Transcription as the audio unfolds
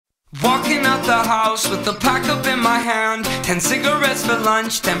Walking out the house with a pack up in my hand, 10 cigarettes for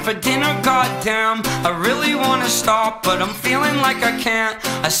lunch, 10 for dinner, goddamn. I really wanna stop, but I'm feeling like I can't.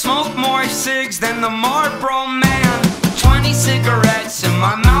 I smoke more cigs than the Marlboro man. 20 cigarettes in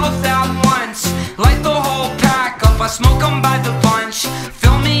my mouth at once, light the whole pack up, I smoke them by the bunch.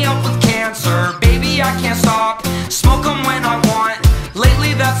 Fill me up with cancer, baby I can't stop. Smoke them when I want,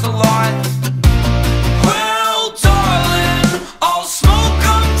 lately that's a lot. Well darling, I'll smoke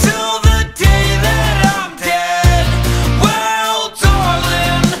them till the day that I'm dead. Well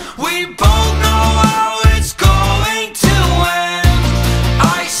darling, we both know how it's going to end.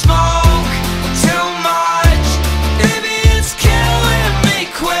 I smoke too much, baby it's killing me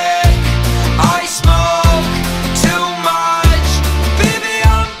quick. I smoke too much, baby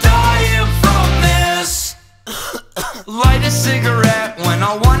I'm dying from this. Light a cigarette when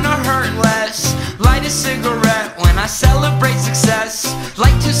I wanna hurt less. Light a cigarette when I celebrate success.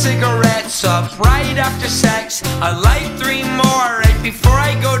 Light 2 cigarettes up right after sex. I light 3 more right before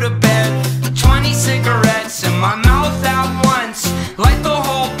I go to bed. 20 cigarettes in my mouth at once, light the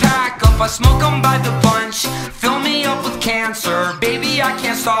whole pack up, I smoke them by the bunch. Fill me up with cancer, baby I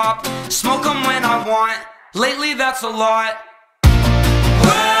can't stop. Smoke them when I want, lately that's a lot.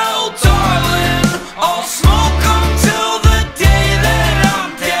 Well darling, I'll smoke them till the day that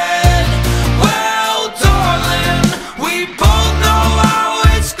I'm dead. Well darling, we both know how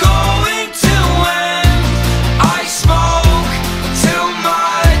it's going to end. I smoke too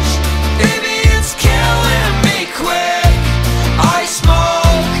much, baby it's killing me quick. I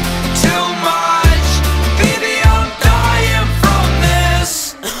smoke too much, baby I'm dying from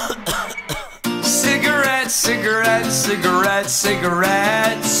this. Cigarettes, cigarettes, cigarettes,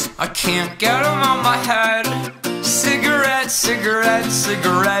 cigarettes, I can't get them out my head. Cigarettes, cigarettes,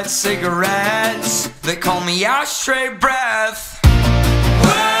 cigarettes, cigarettes, they call me ashtray breath.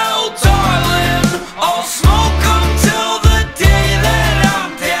 Well darling, I'll smoke them till the day that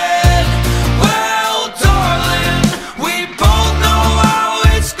I'm dead. Well darling, we both know how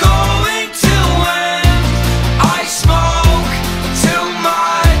it's going to end. I smoke too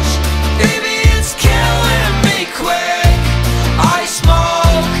much, baby it's killing me quick. I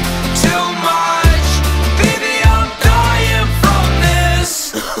smoke too much, baby I'm dying from this.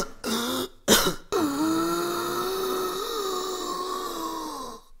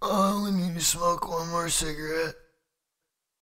 I only need to smoke one more cigarette.